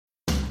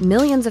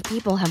Millions of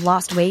people have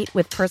lost weight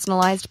with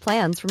personalized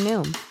plans from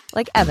Noom.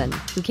 Like Evan,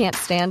 who can't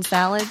stand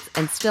salads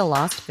and still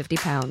lost 50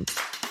 pounds.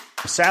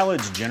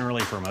 Salads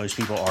generally for most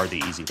people are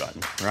the easy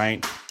button,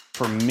 right?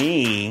 For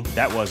me,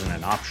 that wasn't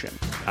an option.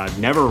 I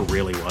never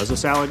really was a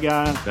salad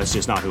guy. That's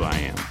just not who I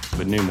am.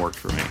 But Noom worked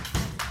for me.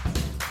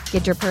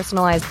 Get your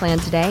personalized plan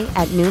today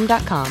at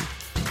Noom.com.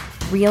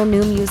 Real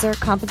Noom user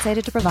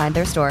compensated to provide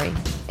their story.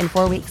 In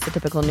 4 weeks, the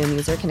typical Noom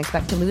user can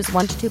expect to lose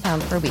 1 to 2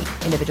 pounds per week.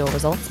 Individual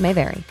results may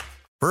vary.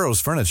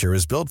 Burrow's furniture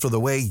is built for the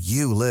way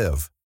you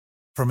live.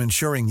 From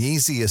ensuring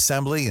easy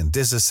assembly and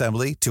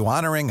disassembly to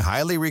honoring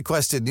highly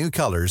requested new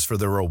colors for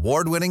their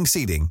award-winning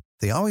seating,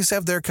 they always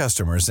have their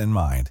customers in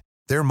mind.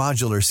 Their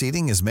modular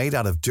seating is made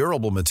out of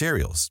durable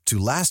materials to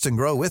last and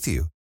grow with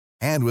you.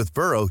 And with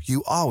Burrow,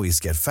 you always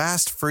get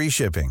fast, free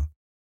shipping.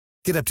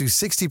 Get up to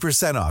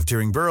 60% off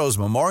during Burrow's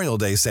Memorial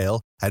Day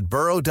sale at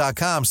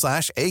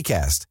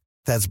burrow.com/ACAST.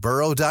 That's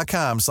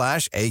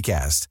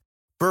burrow.com/ACAST.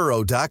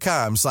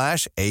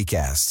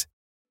 burrow.com/ACAST.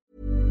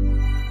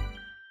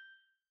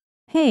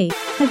 Hey,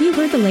 have you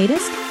heard the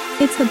latest?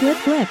 It's the Blip.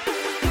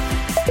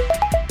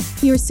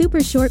 Your super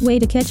short way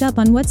to catch up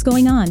on what's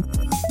going on.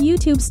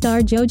 YouTube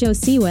star JoJo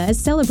Siwa is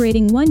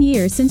celebrating 1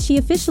 year since she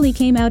officially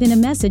came out in a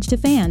message to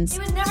fans.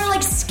 It was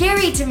never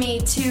scary to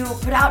me to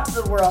put out to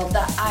the world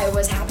that I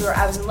was happy or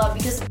I was in love,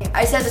 because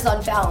I said this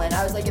on Fallon.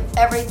 I was like, if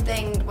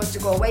everything was to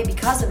go away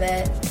because of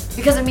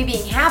me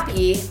being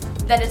happy,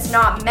 then it's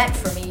not meant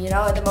for me,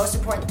 The most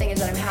important thing is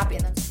that I'm happy.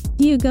 And that's...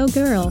 You go,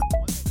 girl.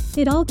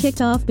 It all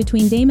kicked off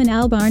between Damon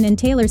Albarn and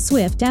Taylor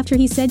Swift after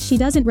he said she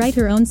doesn't write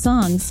her own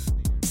songs.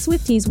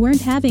 Swifties weren't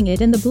having it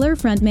and the Blur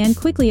frontman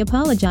quickly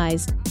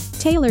apologized.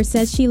 Taylor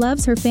says she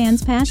loves her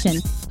fans'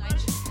 passion.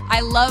 I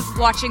love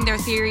watching their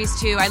theories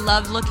too. I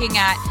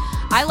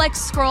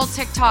scroll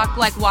TikTok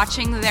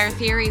watching their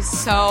theories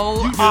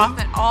so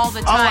often, all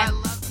the time.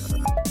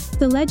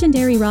 The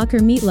legendary rocker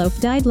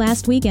Meatloaf died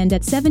last weekend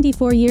at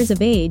 74 years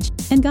of age,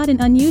 and got an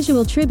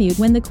unusual tribute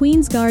when the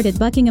Queen's Guard at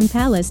Buckingham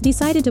Palace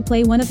decided to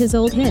play one of his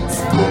old hits.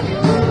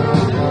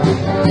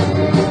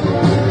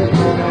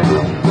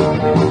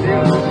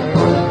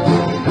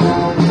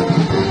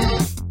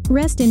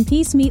 Rest in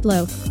peace,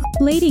 Meatloaf.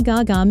 Lady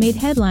Gaga made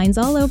headlines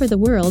all over the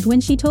world when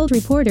she told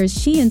reporters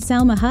she and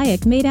Salma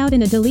Hayek made out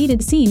in a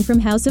deleted scene from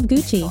House of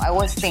Gucci. I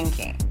was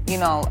thinking,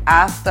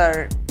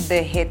 after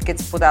the hit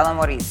gets put out on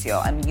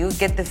Mauricio and you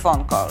get the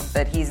phone call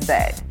that he's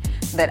dead,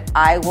 that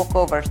I walk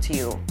over to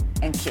you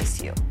and kiss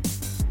you.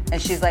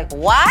 And she's like,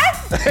 what?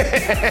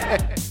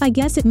 I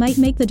guess it might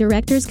make the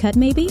director's cut,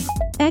 maybe?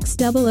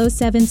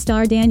 X-007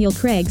 star Daniel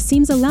Craig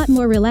seems a lot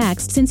more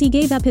relaxed since he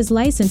gave up his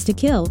license to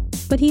kill,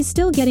 but he's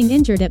still getting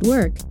injured at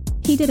work.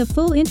 He did a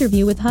full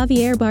interview with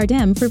Javier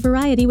Bardem for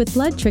Variety with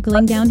blood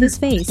trickling down his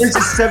face. This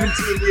is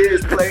 17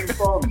 years playing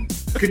Bond.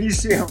 Can you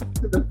see how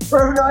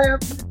prone I am?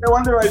 No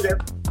wonder I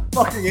get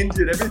fucking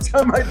injured every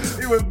time I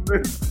do a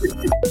movie.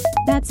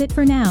 That's it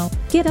for now.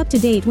 Get up to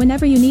date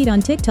whenever you need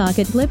on TikTok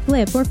at Blip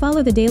or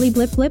follow the Daily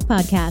Blip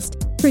podcast.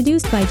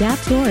 Produced by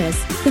Daft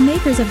Doris, the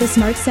makers of the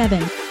Smart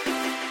 7.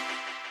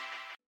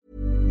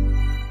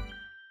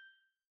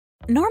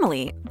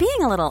 Normally, being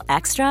a little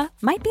extra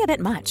might be a bit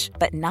much,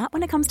 but not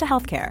when it comes to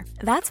healthcare.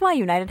 That's why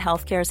United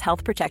Healthcare's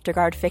Health Protector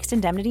Guard fixed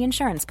indemnity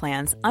insurance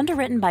plans,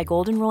 underwritten by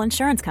Golden Rule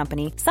Insurance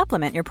Company,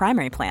 supplement your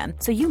primary plan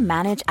so you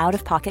manage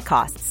out-of-pocket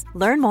costs.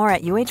 Learn more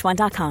at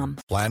uh1.com.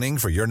 Planning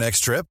for your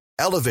next trip?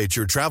 Elevate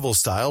your travel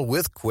style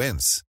with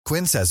Quince.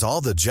 Quince has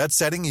all the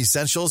jet-setting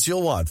essentials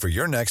you'll want for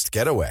your next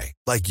getaway,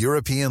 like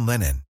European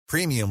linen,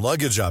 premium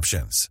luggage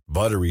options,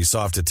 buttery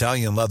soft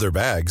Italian leather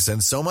bags,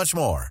 and so much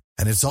more.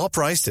 And it's all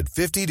priced at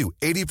 50 to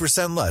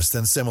 80% less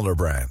than similar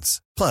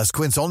brands. Plus,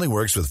 Quince only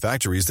works with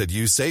factories that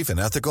use safe and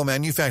ethical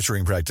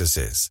manufacturing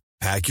practices.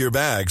 Pack your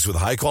bags with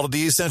high-quality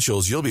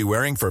essentials you'll be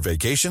wearing for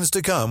vacations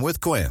to come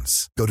with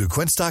Quince. Go to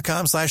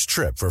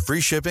quince.com/trip for free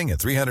shipping and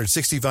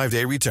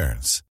 365-day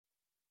returns.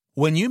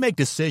 When you make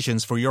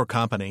decisions for your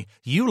company,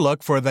 you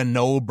look for the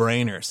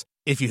no-brainers.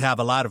 If you have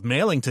a lot of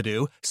mailing to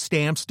do,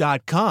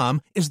 Stamps.com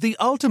is the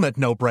ultimate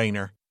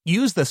no-brainer.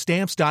 Use the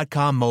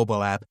Stamps.com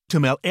mobile app to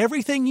mail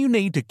everything you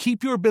need to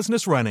keep your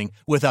business running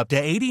with up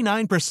to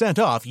 89%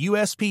 off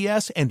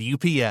USPS and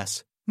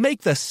UPS.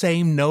 Make the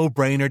same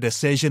no-brainer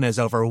decision as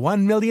over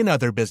 1 million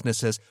other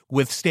businesses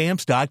with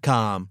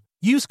Stamps.com.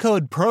 Use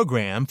code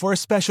PROGRAM for a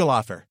special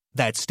offer.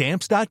 That's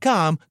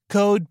Stamps.com,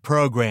 code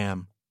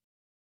PROGRAM.